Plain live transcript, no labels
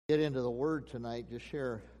Get into the Word tonight, just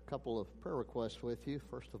share a couple of prayer requests with you.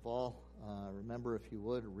 First of all, remember, if you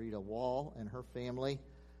would, Rita Wall and her family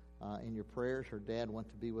in your prayers. Her dad went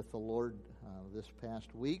to be with the Lord this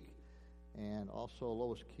past week. And also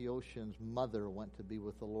Lois Kioshin's mother went to be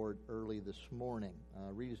with the Lord early this morning.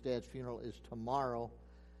 Rita's dad's funeral is tomorrow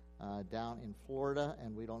down in Florida,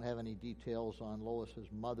 and we don't have any details on Lois's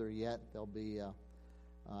mother yet. They'll be,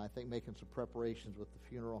 I think, making some preparations with the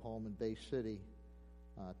funeral home in Bay City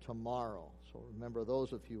tomorrow. So remember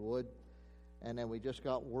those if you would. And then we just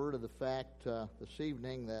got word of the fact this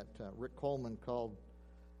evening that Rick Coleman called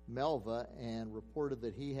Melva and reported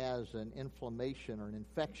that he has an inflammation or an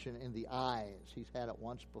infection in the eyes. He's had it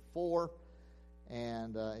once before,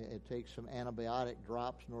 and it takes some antibiotic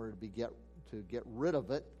drops in order to get rid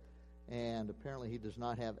of it. And apparently he does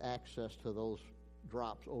not have access to those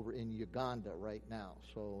drops over in Uganda right now.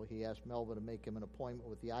 So he asked Melva to make him an appointment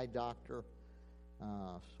with the eye doctor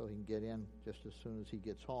so he can get in just as soon as he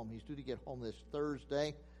gets home. He's due to get home this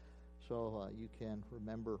Thursday, so you can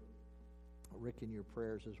remember Rick in your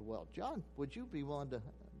prayers as well. John, would you be willing to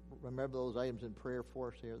remember those items in prayer for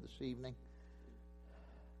us here this evening?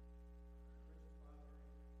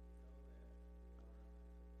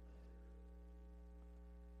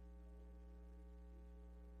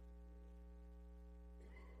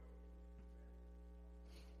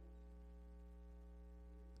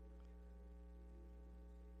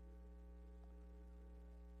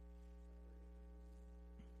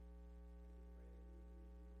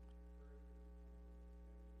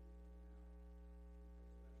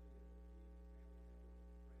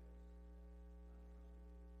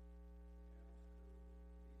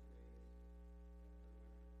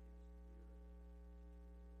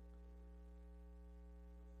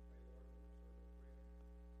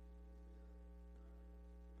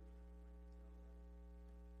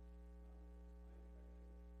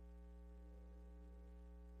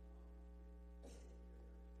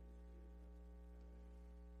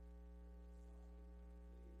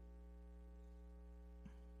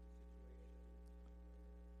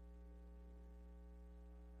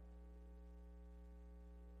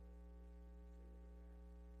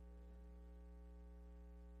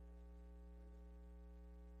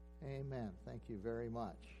 Amen. Thank you very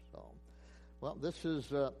much. Well, this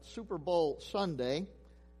is Super Bowl Sunday,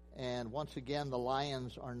 and once again, the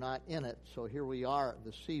Lions are not in it, so here we are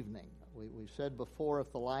this evening. We said before,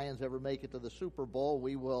 if the Lions ever make it to the Super Bowl,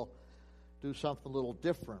 we will do something a little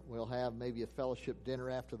different. We'll have maybe a fellowship dinner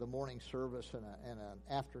after the morning service and an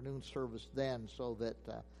afternoon service then, so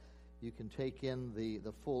that you can take in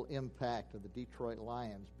the full impact of the Detroit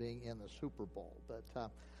Lions being in the Super Bowl.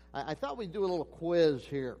 But I thought we'd do a little quiz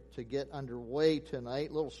here to get underway tonight,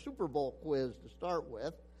 a little Super Bowl quiz to start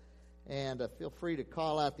with. And feel free to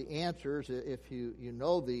call out the answers if you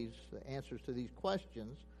know the answers to these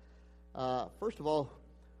questions. First of all,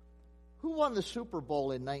 who won the Super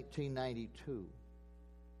Bowl in 1992?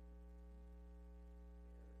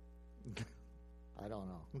 I don't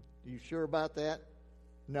know. You sure about that?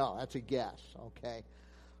 No, that's a guess. Okay.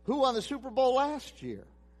 Who won the Super Bowl last year?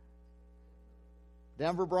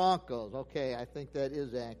 Denver Broncos. Okay, I think that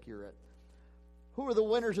is accurate. Who are the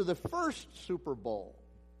winners of the first Super Bowl?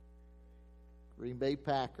 Green Bay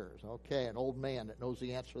Packers. Okay, an old man that knows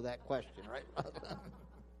the answer to that question,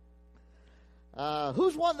 right?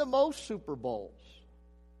 Who's won the most Super Bowls?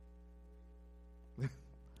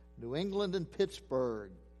 New England and Pittsburgh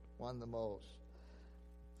won the most.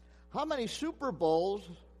 How many Super Bowls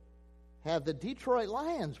have the Detroit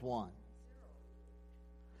Lions won?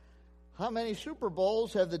 How many Super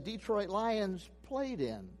Bowls have the Detroit Lions played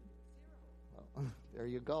in? There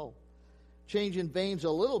you go. Changing veins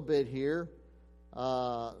a little bit here.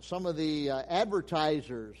 Some of the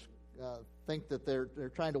advertisers think that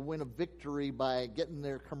they're trying to win a victory by getting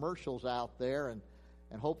their commercials out there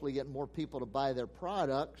and hopefully getting more people to buy their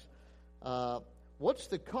products. What's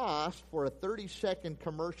the cost for a 30-second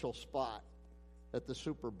commercial spot at the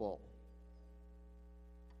Super Bowl?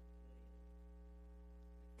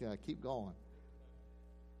 Keep going.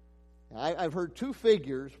 I've heard two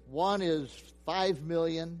figures. One is $5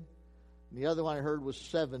 million, and the other one I heard was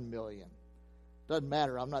 $7 million. Doesn't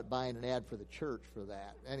matter. I'm not buying an ad for the church for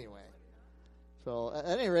that. Anyway. So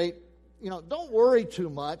at any rate, don't worry too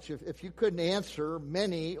much if you couldn't answer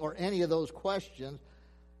many or any of those questions.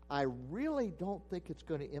 I really don't think it's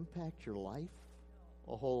going to impact your life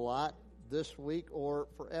a whole lot this week or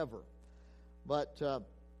forever. But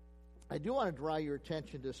I do want to draw your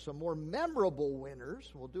attention to some more memorable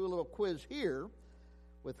winners. We'll do a little quiz here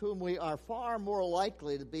with whom we are far more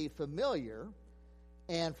likely to be familiar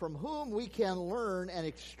and from whom we can learn an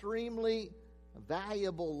extremely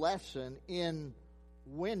valuable lesson in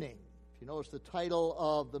winning. If you notice the title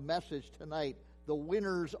of the message tonight, The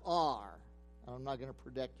Winners Are. I'm not going to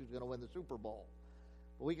predict who's going to win the Super Bowl.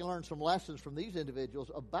 But we can learn some lessons from these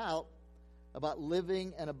individuals about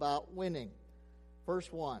living and about winning.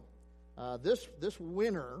 First one, this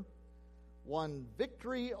winner won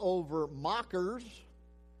victory over mockers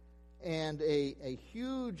and a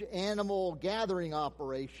huge animal gathering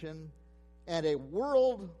operation and a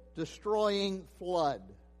world-destroying flood.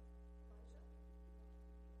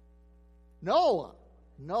 Noah.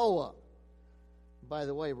 By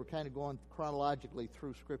the way, we're kind of going chronologically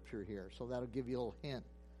through Scripture here, so that'll give you a little hint.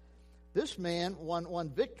 This man won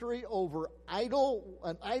victory over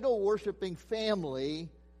an idol-worshiping family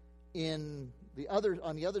on the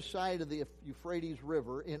other side of the Euphrates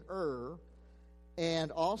River in Ur,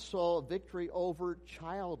 and also a victory over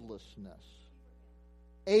childlessness.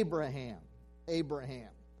 Abraham,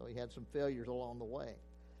 though he had some failures along the way.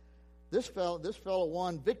 This fellow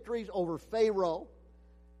won victories over Pharaoh,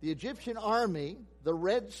 the Egyptian army, the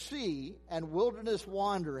Red Sea, and wilderness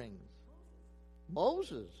wanderings.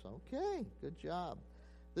 Moses, okay, good job.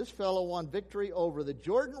 This fellow won victory over the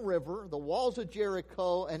Jordan River, the walls of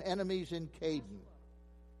Jericho, and enemies in Canaan.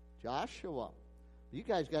 Joshua. You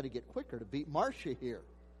guys got to get quicker to beat Marcia here.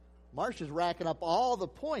 Marcia's racking up all the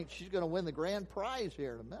points. She's going to win the grand prize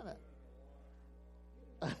here in a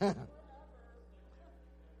minute.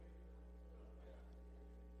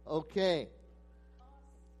 Okay.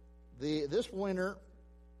 This winner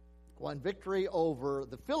won victory over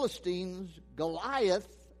the Philistines, Goliath,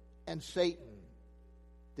 and Satan.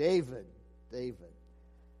 David.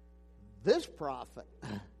 This prophet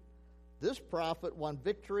won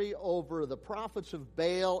victory over the prophets of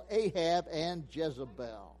Baal, Ahab, and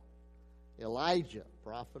Jezebel. Elijah,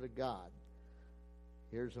 prophet of God.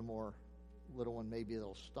 Here's a more little one, maybe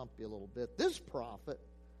it'll stump you a little bit. This prophet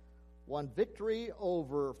won victory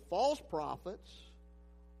over false prophets,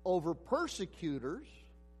 over persecutors,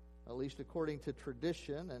 at least according to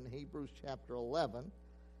tradition in Hebrews chapter 11,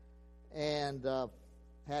 and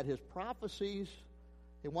had his prophecies.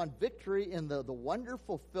 He won victory in the wonder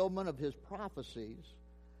fulfillment of his prophecies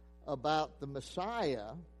about the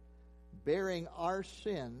Messiah bearing our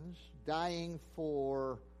sins, dying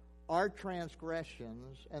for our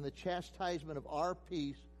transgressions, and the chastisement of our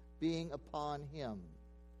peace being upon him.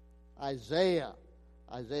 Isaiah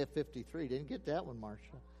 53. Didn't get that one, Marcia.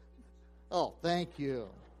 Oh, thank you.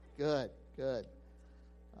 Good.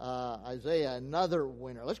 Isaiah, another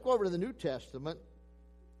winner. Let's go over to the New Testament.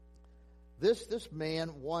 This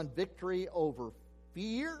man won victory over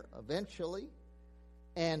fear, eventually,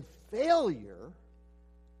 and failure,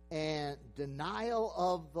 and denial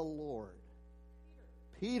of the Lord.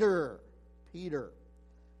 Peter. He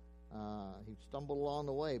stumbled along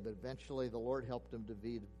the way, but eventually the Lord helped him to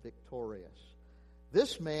be victorious.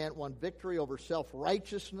 This man won victory over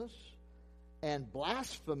self-righteousness and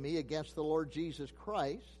blasphemy against the Lord Jesus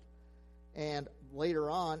Christ, and later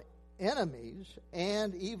on, enemies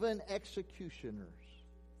and even executioners.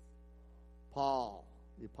 Paul,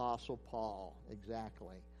 the Apostle Paul,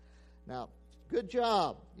 exactly. Now, good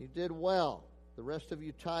job. You did well. The rest of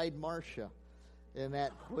you tied Marcia in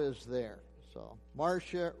that quiz there. So,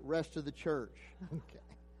 Marcia, rest of the church. Okay.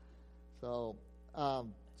 So,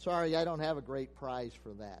 sorry, I don't have a great prize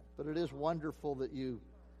for that, but it is wonderful that you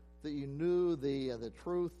knew the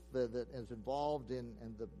truth that is involved in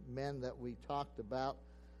the men that we talked about.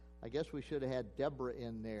 I guess we should have had Deborah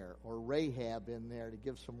in there or Rahab in there to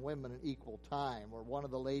give some women an equal time, or one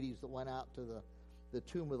of the ladies that went out to the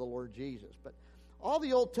tomb of the Lord Jesus. But all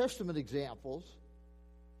the Old Testament examples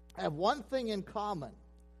have one thing in common,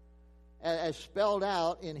 as spelled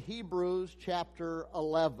out in Hebrews chapter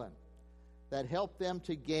 11, that helped them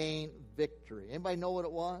to gain victory. Anybody know what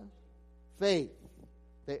it was? Faith.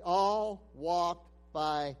 They all walked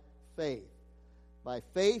by faith. By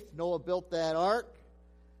faith, Noah built that ark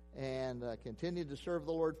and continued to serve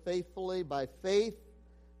the Lord faithfully. By faith,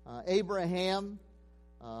 Abraham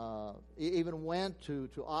even went to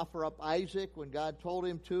offer up Isaac when God told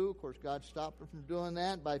him to. Of course, God stopped him from doing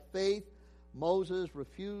that. By faith, Moses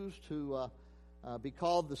refused to be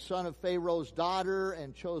called the son of Pharaoh's daughter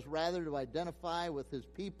and chose rather to identify with his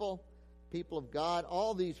people of God.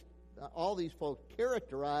 All these folks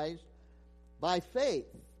characterized by faith.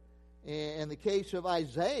 In the case of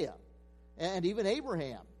Isaiah and even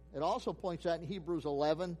Abraham, it also points out in Hebrews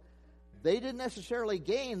 11, they didn't necessarily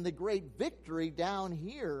gain the great victory down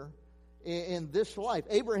here in this life.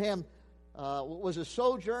 Abraham was a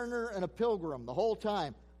sojourner and a pilgrim the whole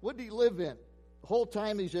time. What did he live in? The whole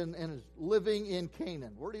time he's living in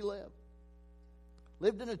Canaan. Where did he live?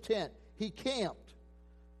 Lived in a tent. He camped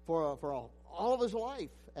for all of his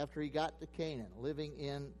life after he got to Canaan, living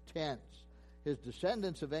in tents. His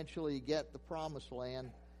descendants eventually get the promised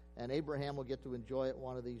land, and Abraham will get to enjoy it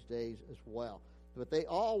one of these days as well. But they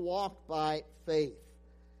all walked by faith.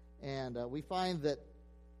 And we find that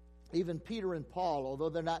even Peter and Paul, although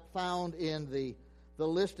they're not found in the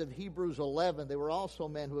list of Hebrews 11, they were also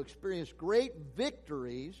men who experienced great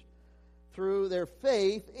victories through their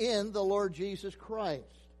faith in the Lord Jesus Christ.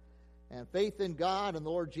 And faith in God and the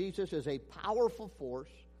Lord Jesus is a powerful force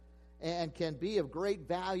and can be of great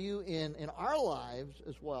value in our lives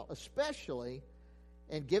as well, especially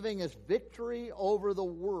in giving us victory over the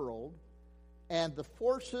world and the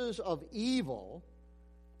forces of evil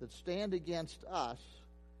that stand against us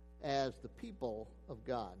as the people of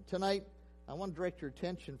God. Tonight, I want to direct your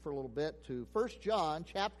attention for a little bit to 1 John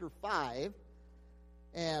chapter 5.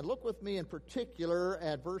 And look with me in particular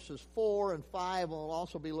at verses 4 and 5. And we'll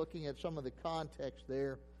also be looking at some of the context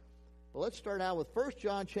there. But let's start out with 1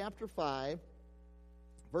 John chapter 5,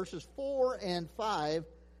 verses 4 and 5.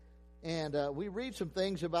 And we read some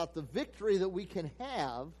things about the victory that we can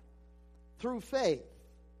have through faith.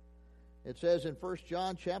 It says in 1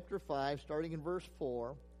 John chapter 5, starting in verse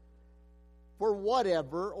 4, "For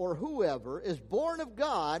whatever or whoever is born of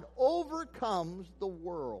God overcomes the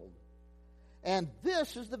world. And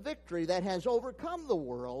this is the victory that has overcome the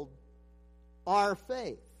world, our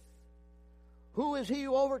faith. Who is he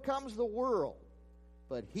who overcomes the world?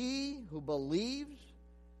 But he who believes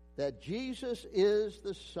that Jesus is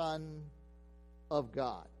the Son of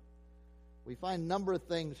God." We find a number of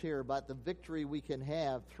things here about the victory we can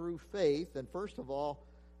have through faith. And first of all,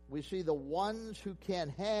 we see the ones who can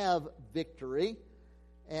have victory.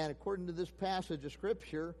 And according to this passage of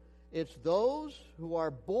Scripture, it's those who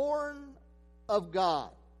are born of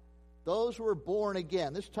God. Those who are born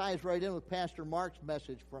again. This ties right in with Pastor Mark's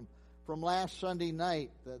message from last Sunday night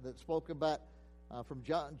that spoke about from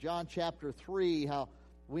John chapter 3, how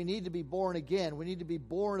we need to be born again. We need to be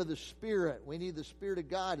born of the Spirit. We need the Spirit of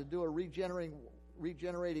God to do a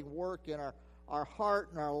regenerating work in our heart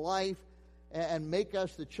and our life and make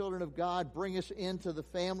us the children of God, bring us into the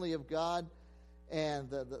family of God. And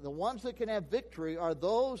the ones that can have victory are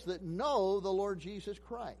those that know the Lord Jesus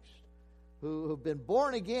Christ, who have been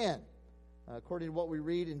born again, according to what we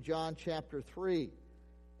read in John chapter 3.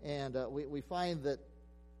 And we find that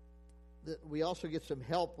we also get some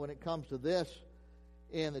help when it comes to this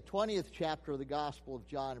in the 20th chapter of the Gospel of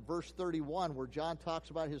John, in verse 31, where John talks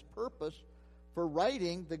about his purpose for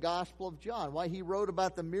writing the Gospel of John, why he wrote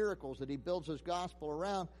about the miracles that he builds his Gospel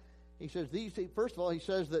around. He says, first of all, he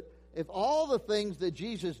says that if all the things that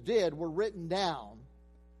Jesus did were written down,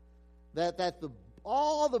 that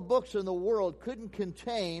all the books in the world couldn't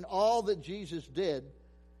contain all that Jesus did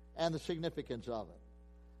and the significance of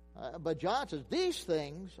it. But John says, these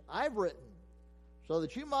things I've written so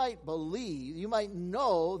that you might believe, you might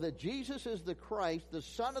know that Jesus is the Christ, the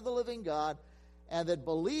Son of the living God, and that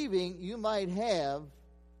believing you might have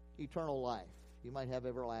eternal life. You might have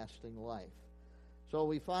everlasting life. So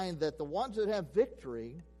we find that the ones that have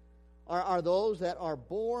victory are those that are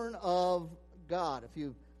born of God.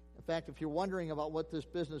 In fact, if you're wondering about what this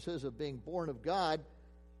business is of being born of God,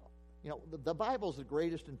 the Bible is the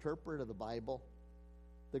greatest interpreter of the Bible.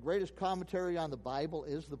 The greatest commentary on the Bible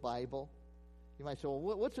is the Bible. You might say,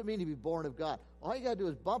 well, what's it mean to be born of God? All you got to do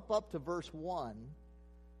is bump up to verse 1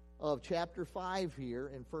 of chapter 5 here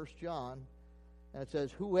in 1 John, and it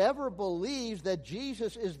says, whoever believes that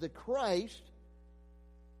Jesus is the Christ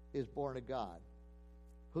is born of God.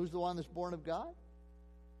 Who's the one that's born of God?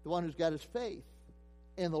 The one who's got his faith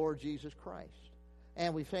in the Lord Jesus Christ.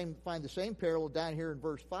 And we find the same parallel down here in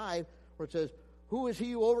verse 5, where it says, who is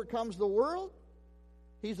he who overcomes the world?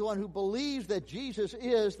 He's the one who believes that Jesus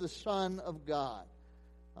is the Son of God.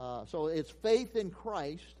 So it's faith in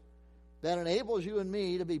Christ that enables you and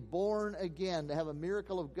me to be born again, to have a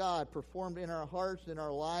miracle of God performed in our hearts, in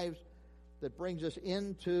our lives, that brings us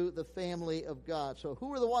into the family of God. So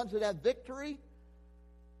who are the ones that have victory?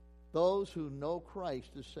 Those who know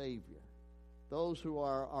Christ as Savior. Those who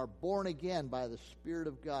are born again by the Spirit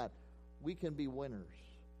of God. We can be winners.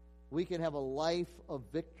 We can have a life of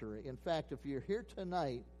victory. In fact, if you're here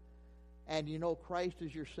tonight and you know Christ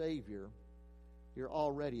is your Savior, you're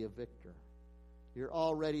already a victor. You're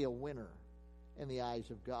already a winner in the eyes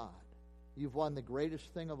of God. You've won the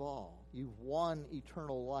greatest thing of all. You've won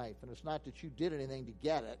eternal life. And it's not that you did anything to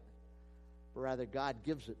get it, but rather God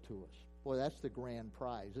gives it to us. Boy, that's the grand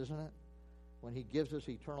prize, isn't it? When he gives us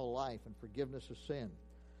eternal life and forgiveness of sin.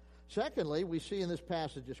 Secondly, we see in this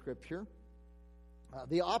passage of Scripture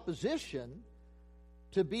the opposition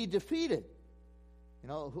to be defeated. You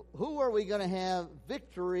know, who are we going to have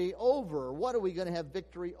victory over? What are we going to have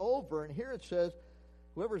victory over? And here it says,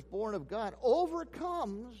 whoever's born of God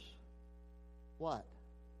overcomes what?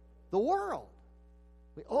 The world.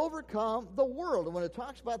 We overcome the world. And when it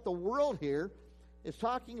talks about the world here, it's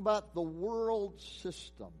talking about the world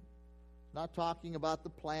system. It's not talking about the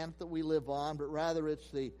planet that we live on, but rather it's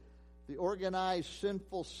the organized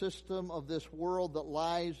sinful system of this world that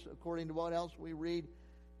lies, according to what else we read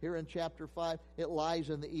here in chapter 5, it lies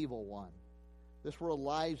in the evil one. This world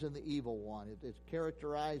lies in the evil one. It's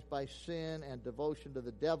characterized by sin and devotion to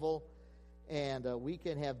the devil, and we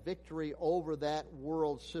can have victory over that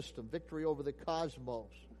world system, victory over the cosmos.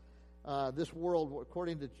 This world,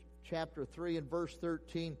 according to chapter 3 and verse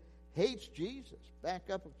 13, hates Jesus. Back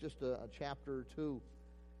up just a chapter or two.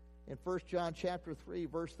 In 1 John chapter 3,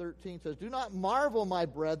 verse 13 says, "Do not marvel, my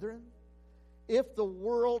brethren, if the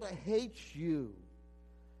world hates you.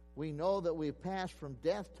 We know that we have passed from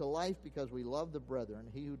death to life because we love the brethren.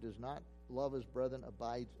 He who does not love his brethren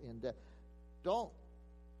abides in death." Don't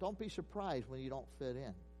be surprised when you don't fit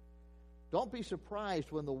in. Don't be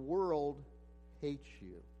surprised when the world hates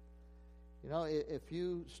you. You know, if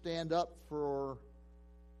you stand up for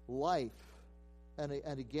life and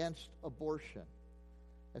against abortion,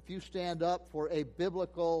 if you stand up for a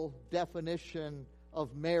biblical definition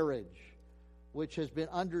of marriage, which has been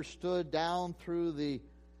understood down through the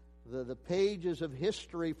pages of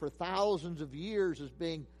history for thousands of years as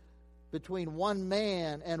being between one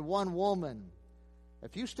man and one woman,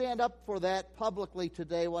 if you stand up for that publicly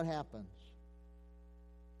today, what happens?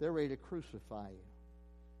 They're ready to crucify you.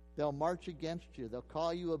 They'll march against you. They'll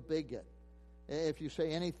call you a bigot. If you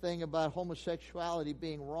say anything about homosexuality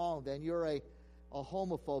being wrong, then you're a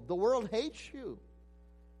homophobe. The world hates you.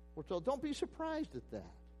 We're told, don't be surprised at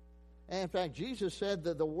that. And in fact, Jesus said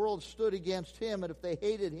that the world stood against him, and if they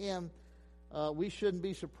hated him, we shouldn't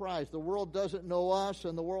be surprised. The world doesn't know us,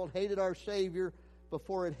 and the world hated our Savior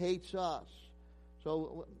before it hates us.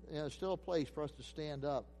 So it's still a place for us to stand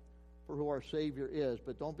up for who our Savior is,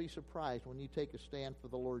 but don't be surprised when you take a stand for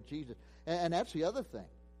the Lord Jesus. And that's the other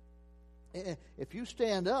thing. If you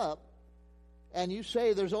stand up and you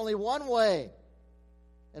say there's only one way,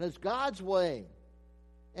 and it's God's way,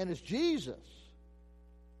 and it's Jesus,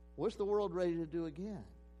 what's the world ready to do again?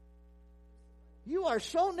 You are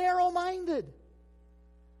so narrow-minded.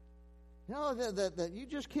 You know, that you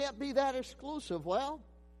just can't be that exclusive. Well,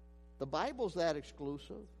 the Bible's that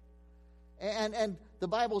exclusive. And the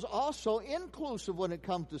Bible's also inclusive when it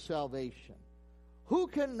comes to salvation. Who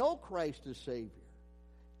can know Christ as Savior?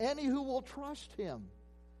 Any who will trust Him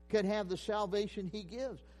can have the salvation He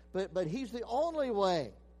gives. But He's the only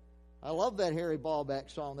way. I love that Harry Ballback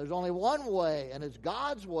song. There's only one way, and it's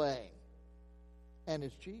God's way. And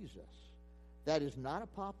it's Jesus. That is not a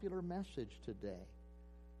popular message today.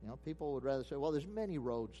 You know, people would rather say, well, there's many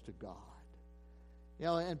roads to God. You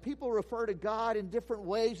know, and people refer to God in different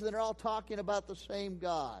ways, and they're all talking about the same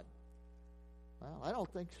God. Well, I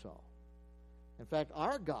don't think so. In fact,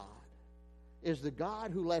 our God is the God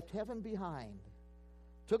who left heaven behind,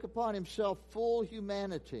 took upon Himself full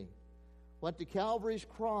humanity, went to Calvary's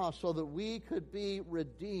cross so that we could be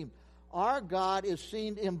redeemed. Our God is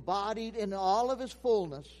seen embodied in all of His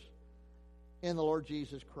fullness in the Lord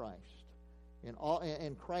Jesus Christ.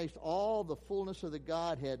 In Christ, all the fullness of the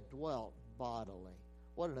Godhead dwelt bodily.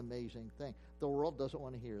 What an amazing thing. The world doesn't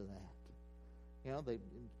want to hear that. You know,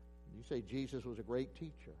 you say Jesus was a great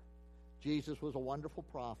teacher. Jesus was a wonderful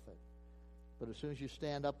prophet. But as soon as you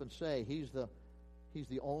stand up and say He's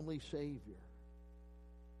the only Savior,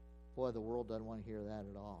 boy, the world doesn't want to hear that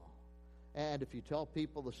at all. And if you tell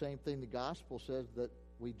people the same thing the gospel says, that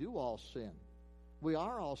we do all sin. We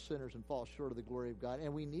are all sinners and fall short of the glory of God,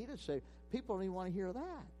 and we need a Savior. People don't even want to hear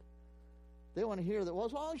that. They want to hear that, well,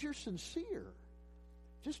 as long as you're sincere,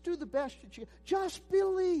 just do the best that you can. Just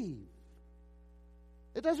believe.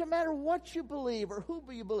 It doesn't matter what you believe or who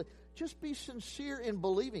you believe. Just be sincere in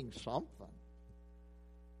believing something.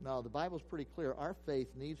 No, the Bible's pretty clear. Our faith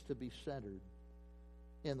needs to be centered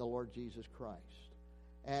in the Lord Jesus Christ.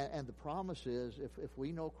 And the promise is, if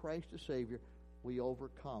we know Christ as Savior, we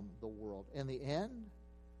overcome the world. In the end,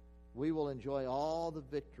 we will enjoy all the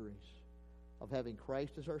victories of having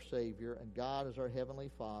Christ as our Savior and God as our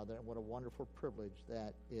Heavenly Father, and what a wonderful privilege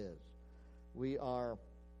that is. We are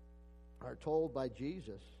told by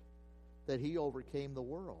Jesus that He overcame the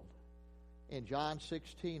world. In John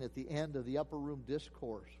 16, at the end of the Upper Room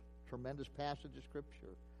Discourse, tremendous passage of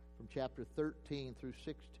Scripture from chapter 13 through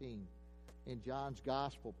 16 in John's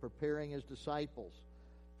Gospel, preparing His disciples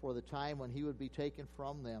for the time when He would be taken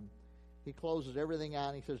from them, He closes everything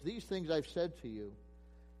out and He says, "These things I've said to you,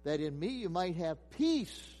 that in me you might have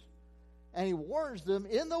peace. And he warns them,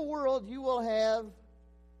 in the world you will have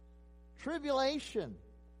tribulation.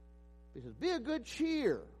 He says, be of good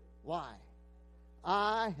cheer. Why?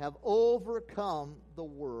 I have overcome the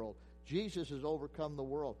world. Jesus has overcome the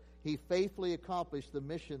world. He faithfully accomplished the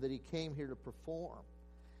mission that he came here to perform.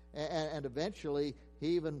 And eventually, he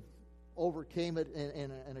even overcame it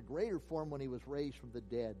in a greater form when he was raised from the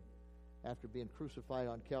dead after being crucified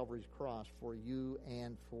on Calvary's cross for you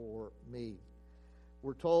and for me.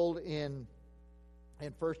 We're told in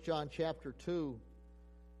 1 John chapter 2,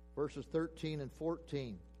 verses 13 and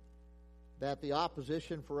 14, that the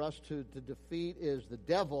opposition for us to defeat is the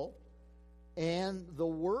devil and the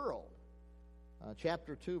world.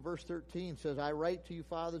 Chapter 2, verse 13 says, I write to you,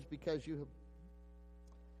 fathers, because you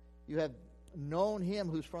have known him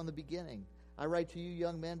who's from the beginning. I write to you,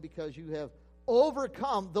 young men, because you have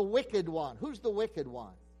overcome the wicked one. Who's the wicked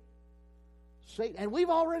one? Satan. And we've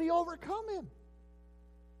already overcome him.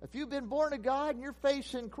 If you've been born of God and you're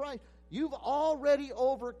facing Christ, you've already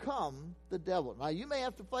overcome the devil. Now, you may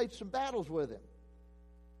have to fight some battles with him.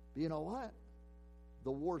 But you know what?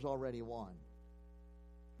 The war's already won.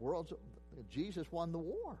 Jesus won the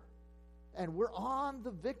war. And we're on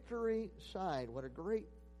the victory side. What a great,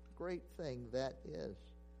 great thing that is.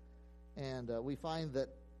 And we find that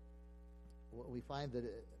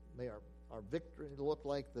may our victory look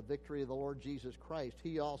like the victory of the Lord Jesus Christ.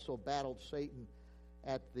 He also battled Satan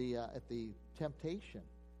at the temptation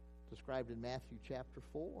described in Matthew chapter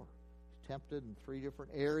 4. He's tempted in 3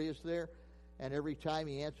 different areas there, and every time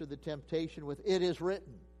he answered the temptation with, it is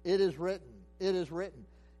written, it is written, it is written.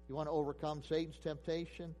 You want to overcome Satan's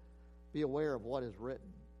temptation? Be aware of what is written.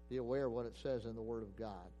 Be aware of what it says in the Word of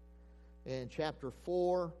God. In chapter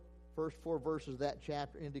 4, first 4 verses of that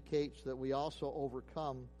chapter indicates that we also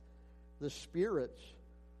overcome the spirits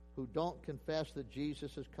who don't confess that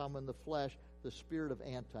Jesus has come in the flesh, the spirit of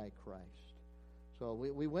Antichrist. So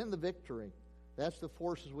we win the victory. That's the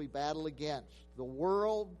forces we battle against. The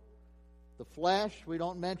world, the flesh, we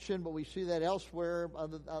don't mention, but we see that elsewhere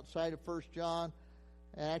outside of 1 John.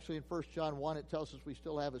 And actually in 1 John 1 it tells us we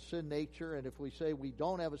still have a sin nature, and if we say we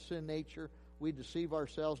don't have a sin nature, we deceive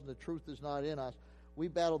ourselves and the truth is not in us. We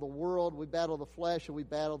battle the world, we battle the flesh, and we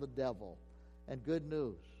battle the devil. And good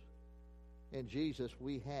news, in Jesus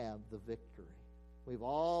we have the victory. We've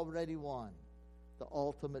already won the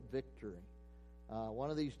ultimate victory.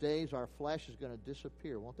 One of these days our flesh is going to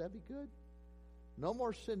disappear. Won't that be good? No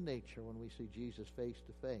more sin nature when we see Jesus face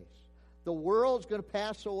to face. The world's going to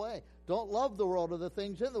pass away. Don't love the world or the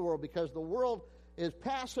things in the world, because the world is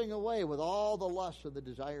passing away with all the lusts and the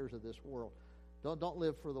desires of this world. Don't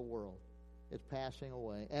live for the world. It's passing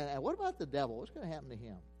away. And what about the devil? What's going to happen to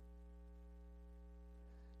him?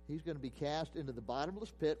 He's going to be cast into the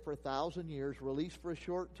bottomless pit for 1,000 years, released for a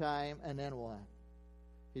short time, and then what?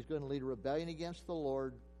 He's going to lead a rebellion against the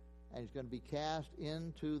Lord, and he's going to be cast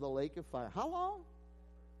into the lake of fire. How long?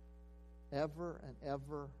 Ever and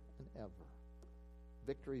ever and ever.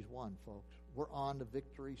 Victory's won, folks. We're on the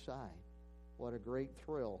victory side. What a great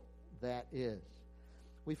thrill that is.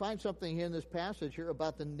 We find something here in this passage here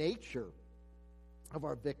about the nature of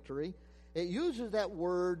our victory. It uses that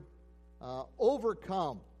word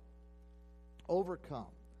overcome. Overcome.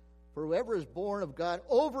 For whoever is born of God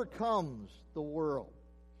overcomes the world.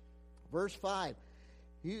 Verse 5,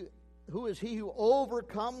 who is he who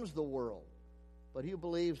overcomes the world? But he who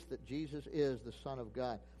believes that Jesus is the Son of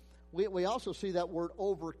God. We also see that word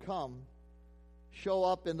overcome show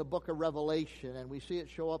up in the book of Revelation, and we see it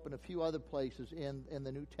show up in a few other places in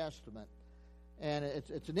the New Testament. And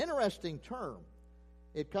it's an interesting term.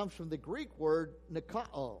 It comes from the Greek word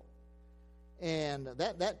nikao. And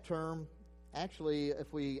that term, actually,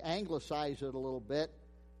 if we anglicize it a little bit,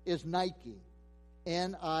 is Nike.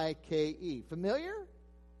 N-I-K-E. Familiar?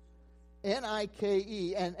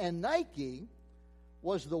 N-I-K-E. And Nike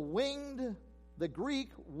was the Greek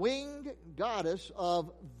winged goddess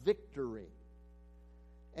of victory.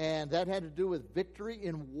 And that had to do with victory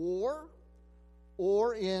in war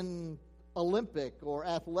or in Olympic or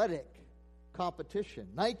athletic competition.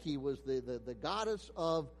 Nike was the goddess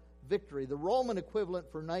of victory. The Roman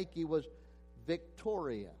equivalent for Nike was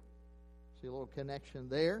Victoria. See a little connection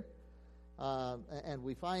there? And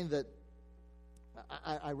we find that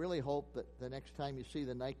I really hope that the next time you see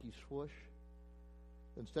the Nike swoosh,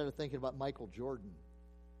 instead of thinking about Michael Jordan,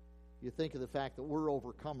 you think of the fact that we're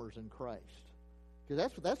overcomers in Christ.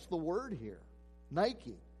 Because that's the word here.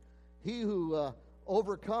 Nike. He who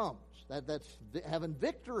overcomes. That's having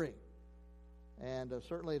victory. And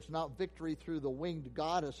certainly it's not victory through the winged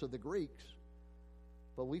goddess of the Greeks.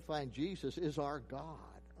 But we find Jesus is our God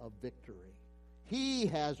of victory. He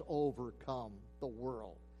has overcome the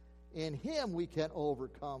world. In Him we can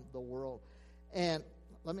overcome the world. And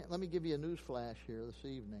let me give you a news flash here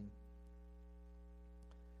this evening.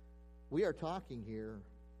 We are talking here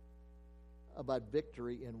about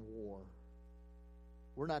victory in war.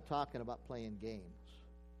 We're not talking about playing games.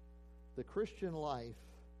 The Christian life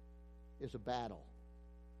is a battle.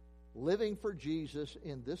 Living for Jesus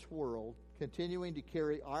in this world, continuing to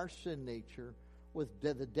carry our sin nature, with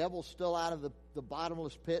the devil still out of the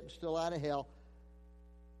bottomless pit and still out of hell,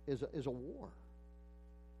 is a war.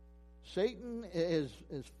 Satan is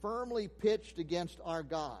firmly pitched against our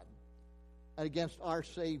God and against our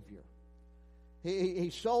Savior. He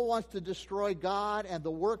so wants to destroy God and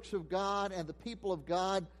the works of God and the people of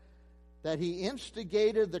God that he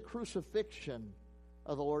instigated the crucifixion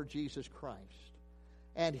of the Lord Jesus Christ.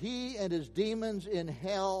 And he and his demons in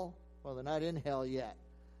hell, well, they're not in hell yet.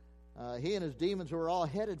 He and his demons who are all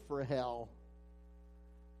headed for hell,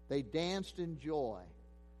 they danced in joy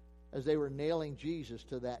as they were nailing Jesus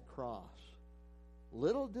to that cross.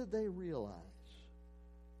 Little did they realize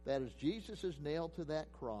that as Jesus is nailed to that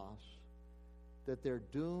cross, that their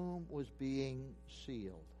doom was being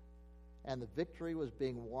sealed and the victory was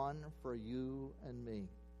being won for you and me.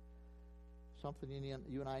 Something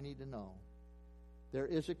you and I need to know. There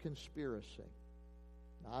is a conspiracy.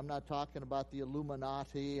 Now, I'm not talking about the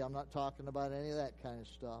Illuminati. I'm not talking about any of that kind of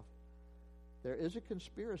stuff. There is a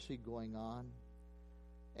conspiracy going on,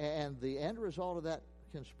 and the end result of that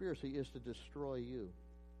conspiracy is to destroy you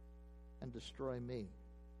and destroy me.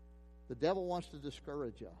 The devil wants to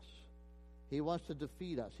discourage us. He wants to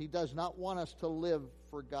defeat us. He does not want us to live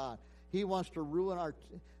for God. He wants to ruin our...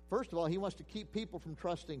 First of all, he wants to keep people from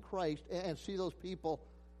trusting Christ and see those people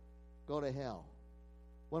go to hell.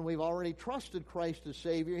 When we've already trusted Christ as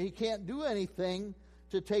Savior, he can't do anything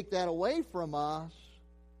to take that away from us,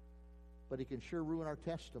 but he can sure ruin our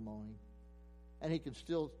testimony, and he can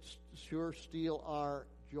still sure steal our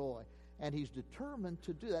joy. And he's determined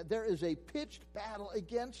to do that. There is a pitched battle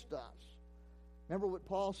against us. Remember what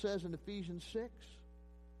Paul says in Ephesians 6?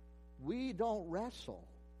 We don't wrestle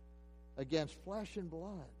against flesh and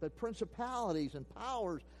blood, but principalities and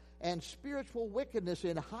powers and spiritual wickedness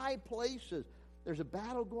in high places. There's a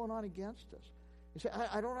battle going on against us. You say,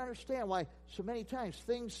 I don't understand why so many times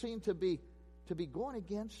things seem to be going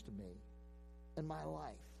against me in my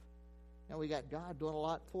life. And we got God doing a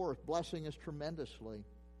lot for us, blessing us tremendously.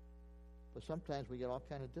 But sometimes we get all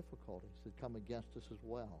kind of difficulties that come against us as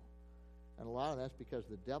well. And a lot of that's because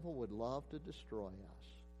the devil would love to destroy us.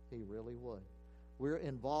 He really would. We're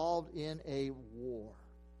involved in a war.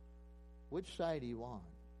 Which side are you on?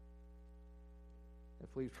 If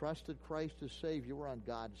we've trusted Christ as Savior, we're on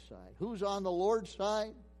God's side. Who's on the Lord's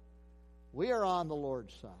side? We are on the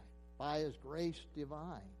Lord's side by His grace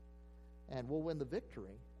divine. And we'll win the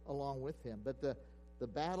victory along with Him. But the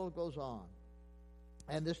battle goes on.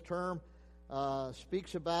 And this term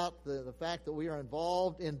speaks about the fact that we are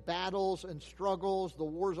involved in battles and struggles. The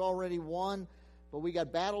war's already won, but we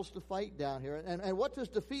got battles to fight down here. And what does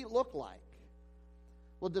defeat look like?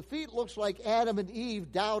 Well, defeat looks like Adam and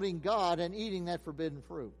Eve doubting God and eating that forbidden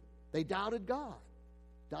fruit. They doubted God,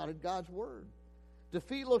 doubted God's word.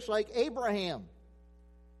 Defeat looks like Abraham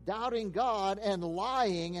doubting God and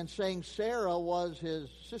lying and saying Sarah was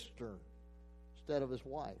his sister instead of his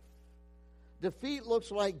wife. Defeat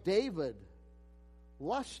looks like David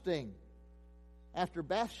lusting after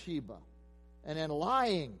Bathsheba and then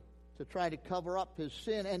lying to try to cover up his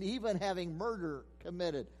sin and even having murder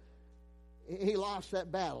committed. He lost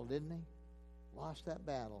that battle, didn't he? Lost that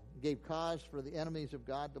battle. Gave cause for the enemies of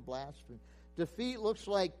God to blaspheme. Defeat looks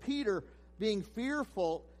like Peter being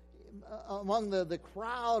fearful among the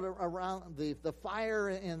crowd around the fire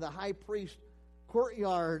in the high priest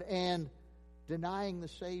courtyard and denying the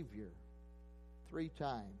Savior 3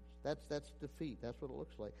 times. That's defeat. That's what it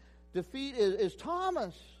looks like. Defeat is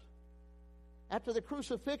Thomas. After the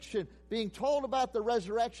crucifixion, being told about the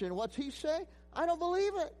resurrection, what's he say? I don't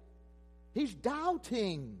believe it. He's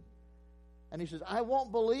doubting. And he says, I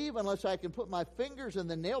won't believe unless I can put my fingers in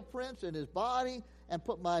the nail prints in his body and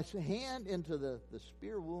put my hand into the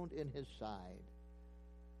spear wound in his side.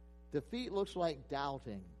 Defeat looks like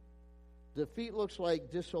doubting. Defeat looks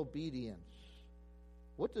like disobedience.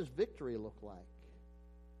 What does victory look like?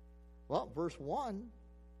 Well, verse 1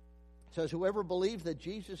 says, whoever believes that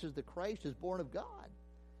Jesus is the Christ is born of God.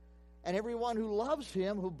 And everyone who loves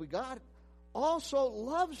him, who begot, also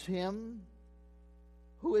loves him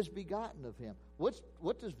who is begotten of him.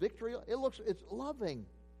 What does victory? It's loving.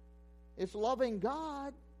 It's loving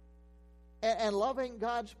God and loving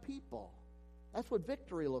God's people. That's what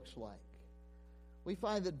victory looks like. we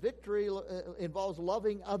find that victory involves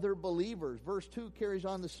loving other believers. Verse 2 carries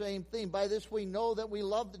on the same theme. By this we know that we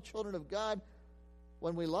love the children of God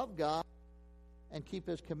when we love God and keep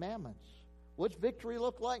His commandments. What's victory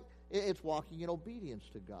look like? It's walking in obedience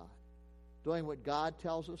to God. Doing what God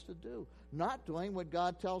tells us to do. Not doing what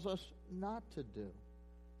God tells us not to do.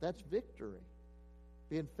 That's victory.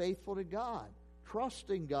 Being faithful to God.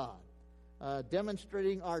 Trusting God.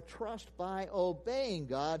 Demonstrating our trust by obeying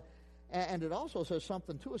God. And it also says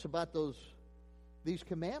something to us about these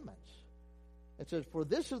commandments. It says, for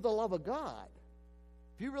this is the love of God.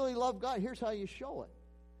 If you really love God, here's how you show it.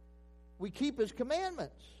 We keep His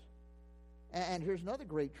commandments. And here's another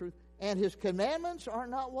great truth. And His commandments are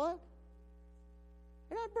not what?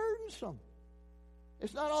 They're not burdensome.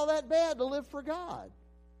 It's not all that bad to live for God.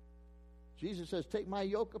 Jesus says, take my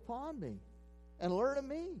yoke upon me and learn of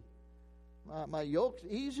me. My yoke's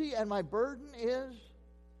easy and my burden is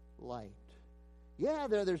light. Yeah,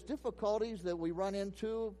 there's difficulties that we run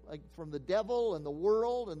into from the devil and the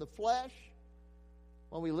world and the flesh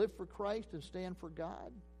when we live for Christ and stand for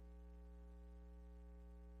God.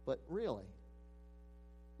 But really,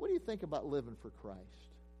 what do you think about living for Christ?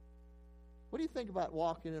 What do you think about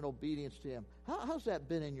walking in obedience to Him? How's that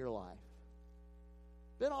been in your life?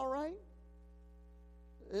 Been all right?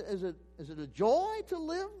 Is it a joy to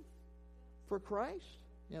live for Christ?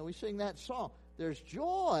 You know, we sing that song. There's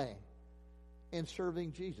joy in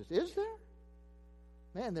serving Jesus. Is there?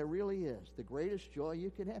 Man, there really is. The greatest joy you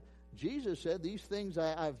can have. Jesus said, these things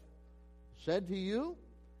I've said to you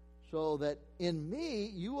so that in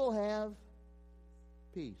me you will have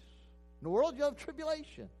peace. In the world you have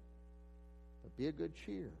tribulation. But be of good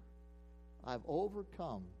cheer. I've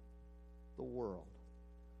overcome the world.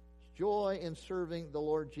 It's joy in serving the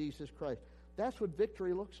Lord Jesus Christ. That's what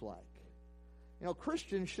victory looks like. You know,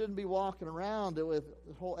 Christians shouldn't be walking around with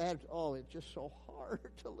this whole attitude, oh, it's just so hard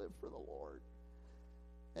to live for the Lord.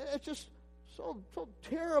 It's just so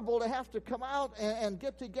terrible to have to come out and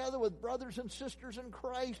get together with brothers and sisters in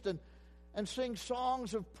Christ and sing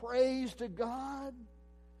songs of praise to God.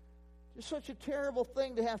 It's such a terrible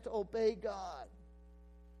thing to have to obey God.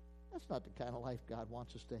 That's not the kind of life God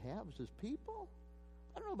wants us to have as His people.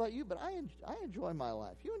 I don't know about you, but I enjoy my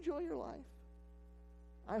life. You enjoy your life?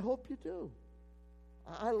 I hope you do.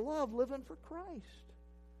 I love living for Christ.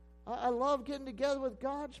 I love getting together with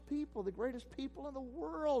God's people, the greatest people in the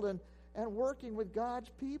world, and working with God's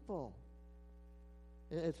people.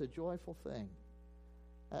 It's a joyful thing.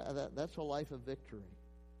 That's a life of victory.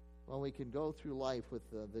 When we can go through life with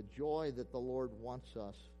the joy that the Lord wants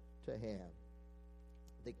us to have.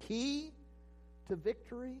 The key to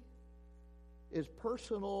victory is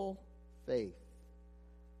personal faith.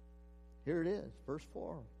 Here it is, verse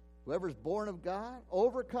 4. Whoever's born of God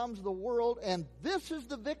overcomes the world, and this is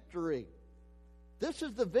the victory. This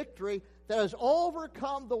is the victory that has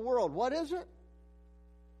overcome the world. What is it?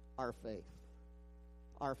 Our faith.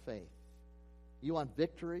 Our faith. You want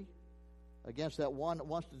victory against that one that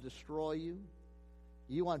wants to destroy you?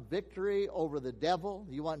 You want victory over the devil?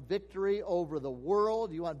 You want victory over the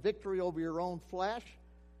world? You want victory over your own flesh?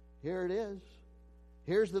 Here it is.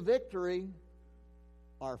 Here's the victory.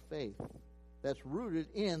 Our faith. That's rooted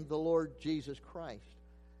in the Lord Jesus Christ.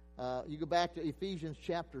 You go back to Ephesians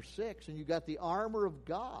chapter 6, and you got the armor of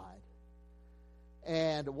God.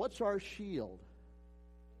 And what's our shield?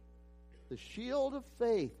 The shield of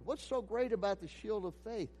faith. What's so great about the shield of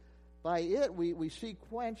faith? By it, we see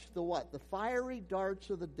quenched the what? The fiery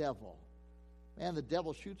darts of the devil. Man, the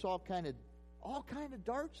devil shoots all kind of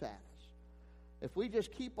darts at us. If we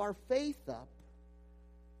just keep our faith up,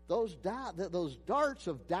 those darts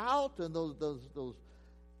of doubt and those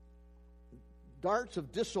darts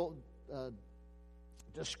of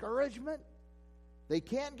discouragement, they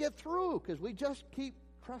can't get through because we just keep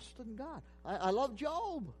trusting God. I love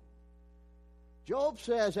Job. Job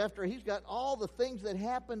says after he's got all the things that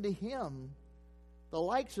happened to him, the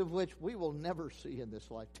likes of which we will never see in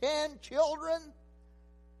this life. 10 children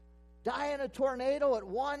die in a tornado at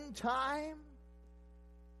one time.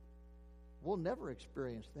 We'll never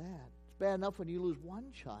experience that. It's bad enough when you lose one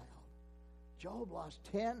child. Job lost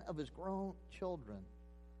 10 of his grown children.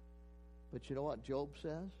 But you know what Job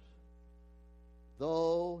says?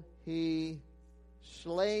 Though he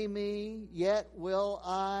slay me, yet will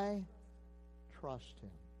I trust him.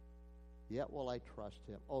 Yet will I trust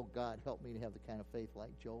him. Oh, God, help me to have the kind of faith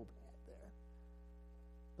like Job had there.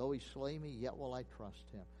 Though he slay me, yet will I trust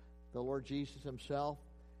him. The Lord Jesus himself,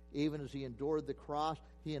 even as he endured the cross,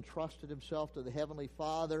 he entrusted himself to the Heavenly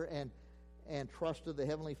Father and trusted the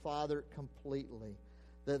Heavenly Father completely.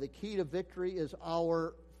 The key to victory is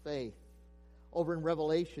our faith. Over in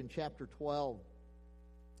Revelation chapter 12,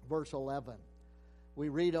 verse 11. We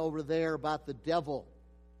read over there about the devil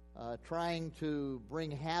trying to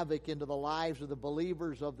bring havoc into the lives of the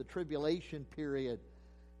believers of the tribulation period.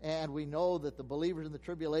 And we know that the believers in the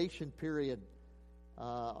tribulation period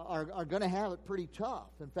are going to have it pretty tough.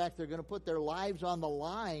 In fact, they're going to put their lives on the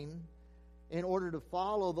line in order to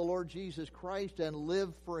follow the Lord Jesus Christ and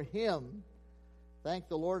live for Him. Thank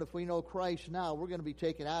the Lord, if we know Christ now, we're going to be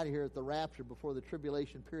taken out of here at the rapture before the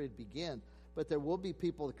tribulation period begins. But there will be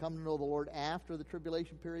people that come to know the Lord after the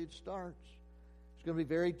tribulation period starts. It's going to be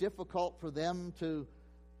very difficult for them to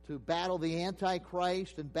battle the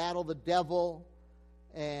Antichrist and battle the devil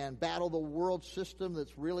and battle the world system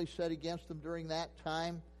that's really set against them during that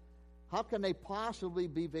time. How can they possibly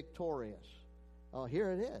be victorious? Oh,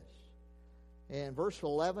 here it is. In verse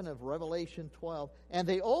 11 of Revelation 12, and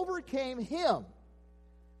they overcame him.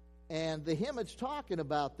 And the him it's talking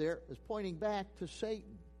about there is pointing back to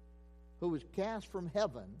Satan, who was cast from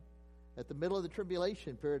heaven at the middle of the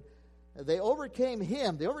tribulation period. They overcame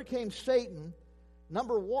him. They overcame Satan,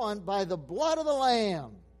 number one, by the blood of the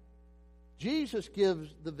Lamb. Jesus gives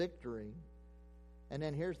the victory. And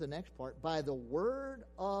then here's the next part. By the word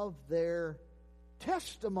of their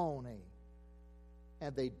testimony.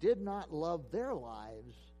 And they did not love their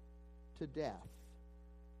lives to death.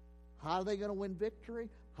 How are they going to win victory?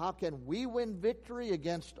 How can we win victory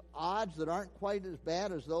against odds that aren't quite as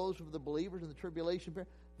bad as those of the believers in the tribulation period?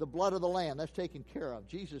 The blood of the Lamb, that's taken care of.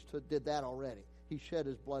 Jesus did that already. He shed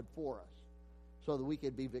His blood for us so that we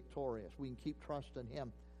could be victorious. We can keep trusting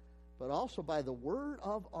Him. But also by the word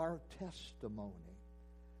of our testimony.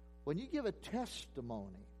 When you give a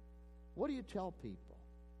testimony, what do you tell people?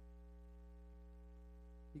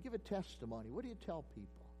 You give a testimony. What do you tell people?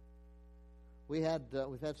 We've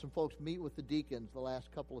had some folks meet with the deacons the last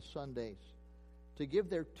couple of Sundays to give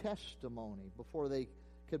their testimony before they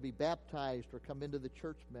could be baptized or come into the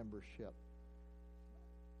church membership.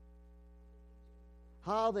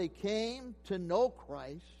 How they came to know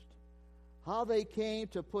Christ, how they came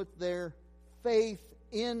to put their faith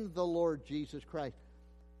in the Lord Jesus Christ.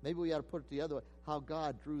 Maybe we ought to put it the other way, how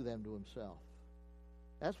God drew them to Himself.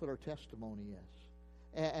 That's what our testimony is.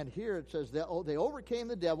 And here it says that they overcame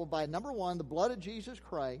the devil by, number one, the blood of Jesus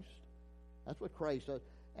Christ. That's what Christ does.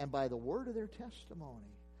 And by the word of their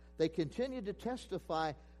testimony. They continued to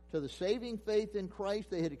testify to the saving faith in Christ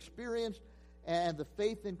they had experienced and the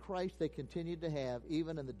faith in Christ they continued to have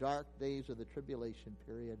even in the dark days of the tribulation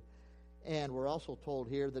period. And we're also told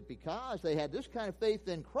here that because they had this kind of faith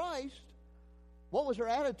in Christ, what was their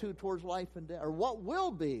attitude towards life and death? Or what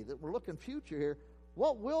will be, that we're looking future here,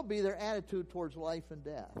 what will be their attitude towards life and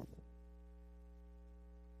death?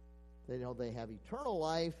 They know they have eternal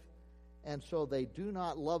life, and so they do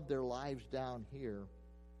not love their lives down here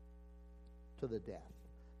to the death.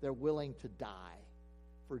 They're willing to die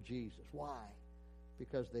for Jesus. Why?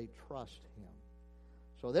 Because they trust Him.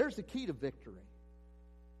 So there's the key to victory.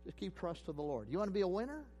 Just keep trust to the Lord. You want to be a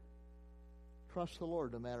winner? Trust the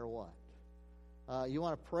Lord no matter what. You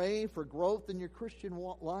want to pray for growth in your Christian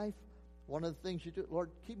life? One of the things you do, Lord,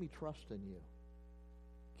 keep me trusting You.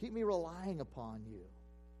 Keep me relying upon You.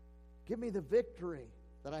 Give me the victory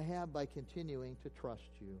that I have by continuing to trust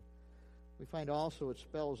You. We find also it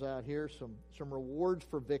spells out here some rewards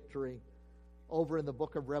for victory over in the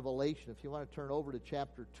book of Revelation. If you want to turn over to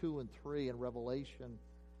chapter 2 and 3 in Revelation,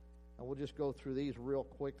 and we'll just go through these real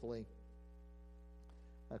quickly.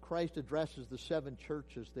 Christ addresses the 7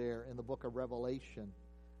 churches there in the book of Revelation.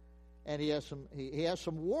 And he has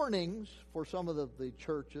some warnings for some of the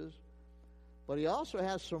churches, but he also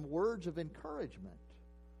has some words of encouragement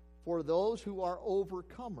for those who are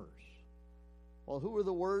overcomers. Well, who are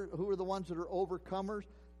the ones that are overcomers?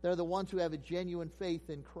 They're the ones who have a genuine faith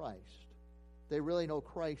in Christ. They really know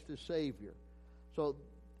Christ as Savior. So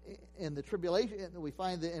in the tribulation, we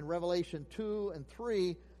find that in Revelation 2 and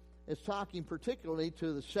 3, it's talking particularly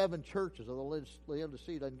to the 7 churches. Although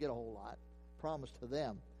Laodicea doesn't get a whole lot promised to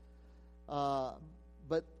them.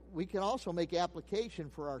 But we can also make application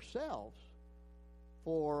for ourselves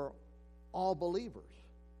for all believers.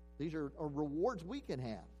 These are rewards we can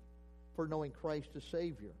have for knowing Christ as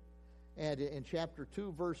Savior. And in chapter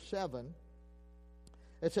 2, verse 7,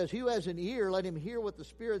 it says, "He who has an ear, let him hear what the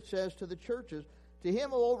Spirit says to the churches. To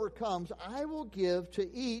him who overcomes, I will give to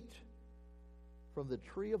eat from the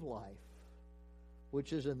tree of life,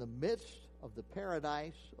 which is in the midst of the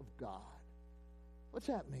paradise of God." What's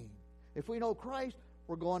that mean? If we know Christ,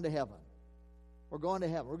 we're going to heaven. We're going to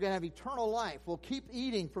heaven. We're going to have eternal life. We'll keep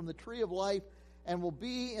eating from the tree of life, and we'll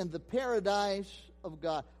be in the paradise of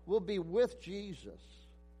God. We'll be with Jesus.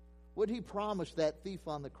 What He promised that thief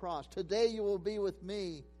on the cross? Today you will be with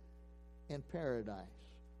me in paradise.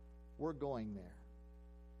 we're going there.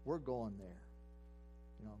 We're going there.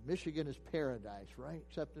 You know, Michigan is paradise, right?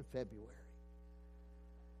 Except in February.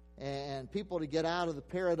 And people to get out of the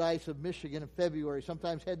paradise of Michigan in February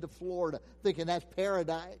sometimes head to Florida thinking that's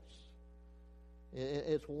paradise.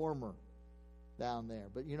 It's warmer down there.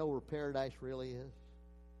 But you know where paradise really is?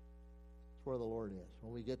 It's where the Lord is.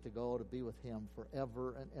 When we get to go to be with Him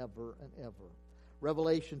forever and ever and ever.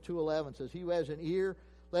 Revelation 2:11 says, He who has an ear,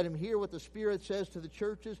 let him hear what the Spirit says to the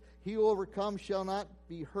churches. He who overcomes shall not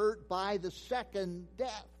be hurt by the second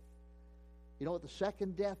death. You know what the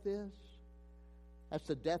second death is? That's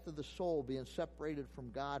the death of the soul being separated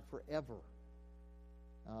from God forever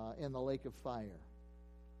in the lake of fire.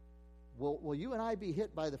 Will you and I be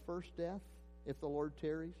hit by the first death if the Lord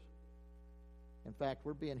tarries? In fact,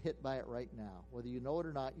 we're being hit by it right now. Whether you know it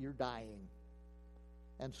or not, you're dying.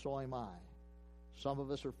 And so am I. Some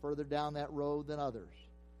of us are further down that road than others.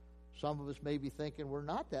 Some of us may be thinking we're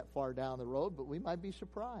not that far down the road, but we might be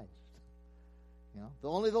surprised. You know,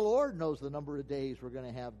 only the Lord knows the number of days we're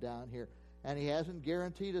going to have down here. And He hasn't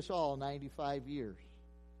guaranteed us all 95 years.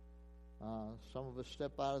 Some of us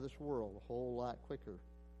step out of this world a whole lot quicker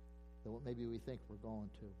than what maybe we think we're going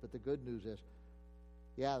to. But the good news is,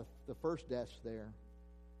 yeah, the first death's there,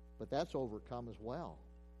 but that's overcome as well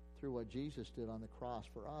through what Jesus did on the cross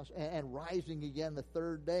for us, and rising again the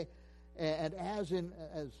third day. And as an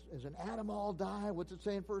Adam all die, what's it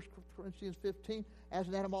say in 1 Corinthians 15? As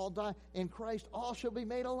in Adam all die, in Christ all shall be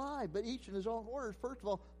made alive, but each in his own order. First of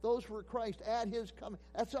all, those who are Christ at His coming.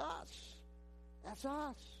 That's us. That's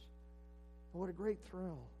us. What a great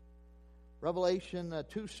thrill. Revelation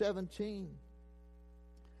 2:17.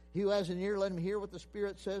 He who has an ear, let him hear what the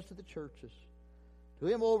Spirit says to the churches. To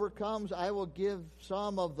him who overcomes, I will give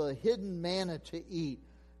some of the hidden manna to eat.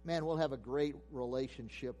 Man, we'll have a great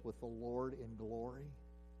relationship with the Lord in glory.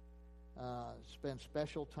 Spend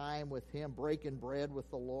special time with Him, breaking bread with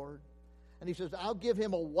the Lord. And He says, I'll give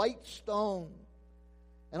him a white stone,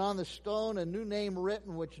 and on the stone a new name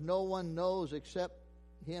written, which no one knows except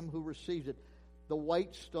him who receives it. The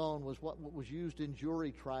white stone was what was used in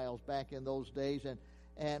jury trials back in those days,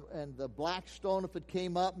 and the black stone, if it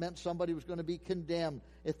came up, meant somebody was going to be condemned.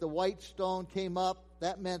 If the white stone came up,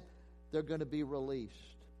 that meant they're going to be released.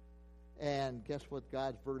 And guess what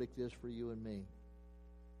God's verdict is for you and me?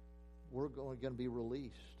 We're going to be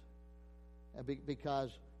released.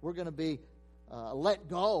 Because we're going to be let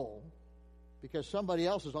go because somebody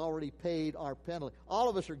else has already paid our penalty. All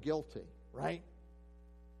of us are guilty, right?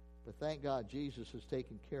 But thank God Jesus has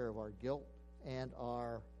taken care of our guilt and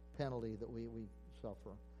our penalty that we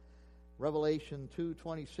suffer. Revelation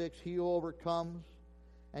 2:26, He who overcomes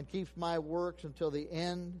and keeps my works until the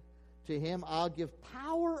end, to him I'll give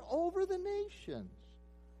power over the nations.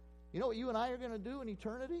 You know what you and I are going to do in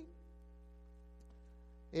eternity?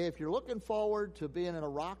 If you're looking forward to being in a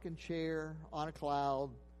rocking chair on a cloud,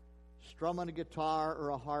 strumming a guitar or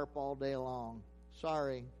a harp all day long,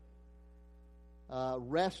 sorry.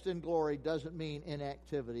 Rest in glory doesn't mean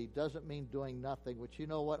inactivity, doesn't mean doing nothing, which you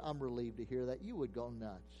know what? I'm relieved to hear that. You would go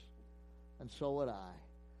nuts. And so would I.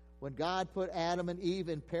 When God put Adam and Eve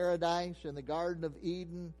in paradise in the Garden of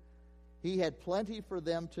Eden, He had plenty for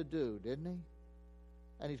them to do, didn't He?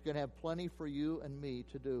 And He's going to have plenty for you and me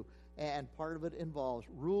to do. And part of it involves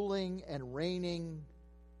ruling and reigning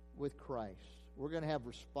with Christ. We're going to have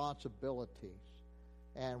responsibilities,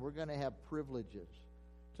 and we're going to have privileges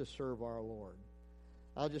to serve our Lord.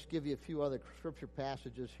 I'll just give you a few other scripture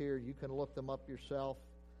passages here. You can look them up yourself.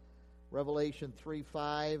 Revelation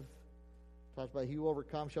 3:5 talks about, He who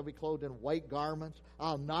overcomes shall be clothed in white garments.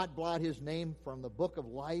 I'll not blot his name from the book of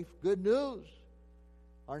life. Good news.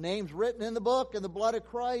 Our name's written in the book in the blood of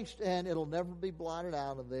Christ, and it'll never be blotted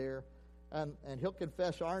out of there. And He'll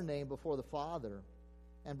confess our name before the Father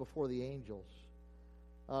and before the angels.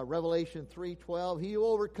 Revelation 3:12, He who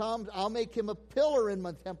overcomes, I'll make him a pillar in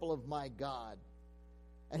the temple of my God,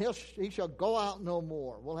 and he shall go out no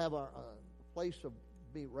more. We'll have a place to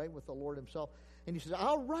be right with the Lord Himself. And He says,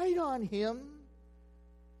 I'll write on him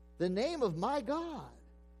the name of my God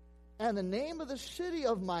and the name of the city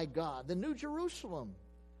of my God, the New Jerusalem,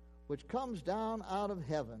 which comes down out of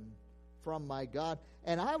heaven from my God,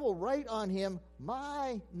 and I will write on him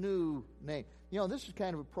my new name. You know, this is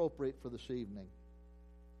kind of appropriate for this evening.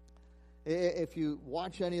 If you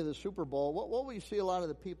watch any of the Super Bowl, what will you see a lot of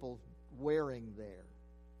the people wearing there?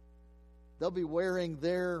 They'll be wearing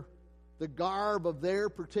the garb of their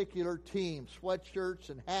particular team,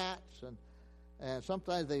 sweatshirts and hats, and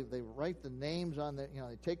sometimes they write the names on they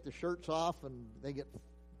take the shirts off and they get a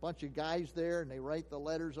bunch of guys there and they write the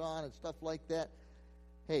letters on and stuff like that.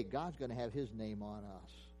 Hey, God's going to have His name on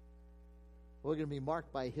us. We're going to be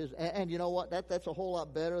marked by His. And you know what? That's a whole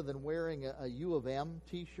lot better than wearing a U of M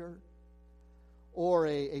t-shirt or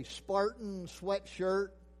a Spartan sweatshirt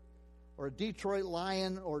or a Detroit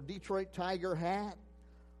Lion or Detroit Tiger hat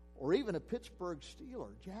or even a Pittsburgh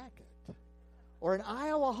Steeler jacket or an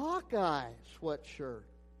Iowa Hawkeye sweatshirt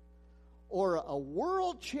or a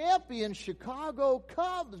world champion Chicago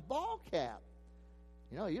Cubs ball cap.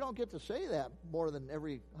 You know, you don't get to say that more than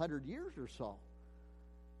every 100 years or so.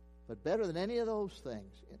 But better than any of those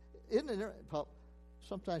things. Isn't it?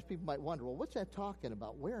 Sometimes people might wonder, well, what's that talking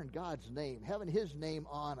about? Wearing God's name, having His name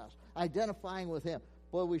on us, identifying with Him.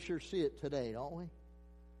 Boy, we sure see it today, don't we?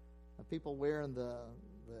 People wearing the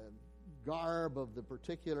garb of the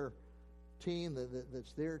particular team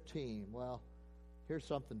that's their team. Well, here's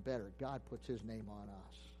something better. God puts His name on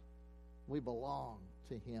us. We belong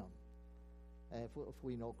to Him. And if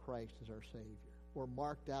we know Christ as our Savior. We're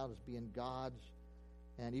marked out as being God's.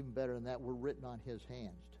 And even better than that, we're written on His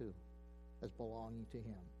hands, too, as belonging to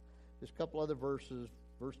Him. Just a couple other verses.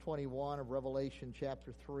 Verse 21 of Revelation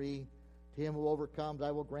chapter 3. To him who overcomes,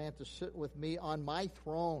 I will grant to sit with me on my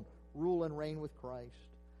throne, rule and reign with Christ.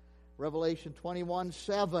 Revelation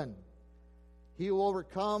 21:7. He who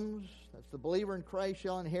overcomes, that's the believer in Christ,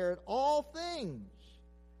 shall inherit all things.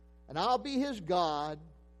 And I'll be his God,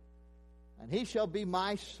 and he shall be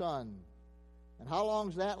my son. And how long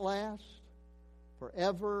does that last?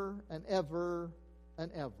 Forever and ever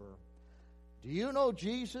and ever. Do you know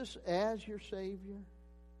Jesus as your Savior?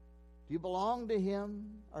 Do you belong to Him?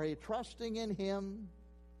 Are you trusting in Him?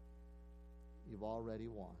 You've already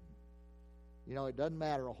won. You know, it doesn't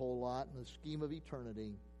matter a whole lot in the scheme of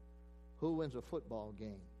eternity who wins a football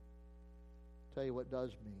game. Tell you what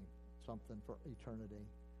does mean something for eternity.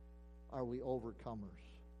 Are we overcomers?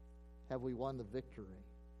 Have we won the victory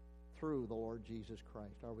through the Lord Jesus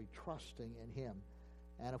Christ? Are we trusting in Him?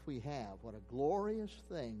 And if we have, what a glorious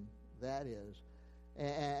thing that is.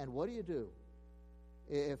 And what do?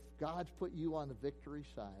 If God's put you on the victory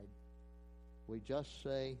side, we just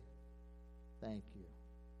say, thank you.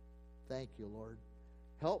 Thank you, Lord.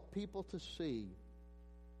 Help people to see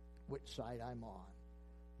which side I'm on.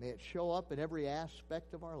 May it show up in every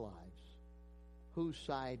aspect of our lives, whose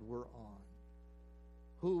side we're on,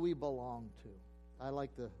 who we belong to. I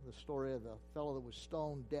like the story of the fellow that was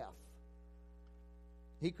stone deaf.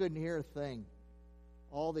 He couldn't hear a thing.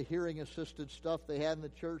 All the hearing-assisted stuff they had in the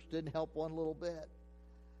church didn't help one little bit.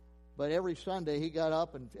 But every Sunday he got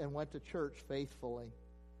up and went to church faithfully.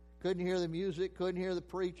 Couldn't hear the music, couldn't hear the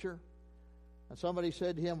preacher. And somebody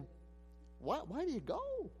said to him, why do you go?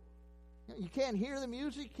 You can't hear the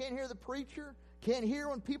music, can't hear the preacher, can't hear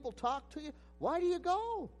when people talk to you. Why do you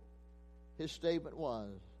go? His statement was,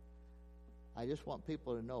 I just want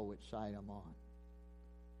people to know which side I'm on.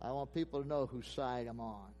 I want people to know whose side I'm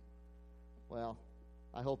on. Well,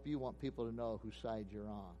 I hope you want people to know whose side you're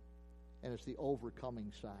on. And it's the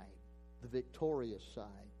overcoming side, the victorious side,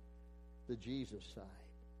 the Jesus side,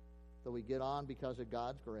 that we get on because of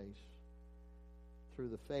God's grace through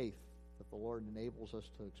the faith that the Lord enables us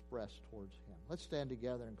to express towards Him. Let's stand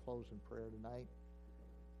together and close in prayer tonight.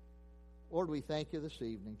 Lord, we thank you this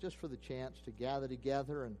evening just for the chance to gather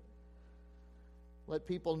together and let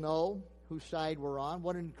people know whose side we're on.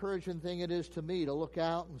 What an encouraging thing it is to me to look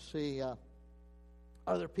out and see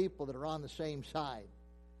other people that are on the same side.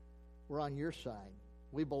 We're on your side.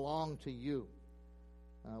 We belong to you.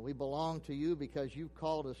 We belong to you because you've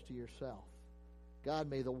called us to yourself. God,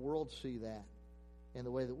 may the world see that in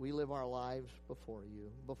the way that we live our lives before you,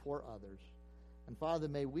 before others. And Father,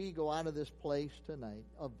 may we go out of this place tonight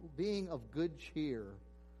of being of good cheer,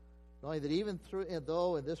 knowing that even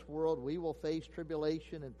though in this world we will face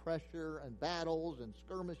tribulation and pressure and battles and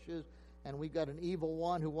skirmishes, and we've got an evil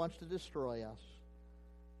one who wants to destroy us,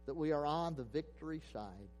 that we are on the victory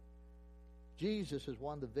side. Jesus has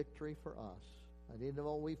won the victory for us. And even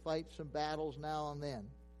though we fight some battles now and then,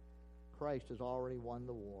 Christ has already won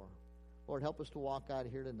the war. Lord, help us to walk out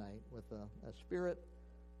of here tonight with a spirit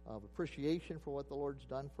of appreciation for what the Lord's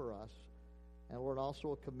done for us, and Lord,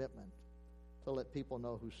 also a commitment to let people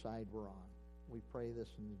know whose side we're on. We pray this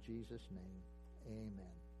in Jesus' name.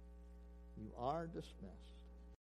 Amen. You are dismissed.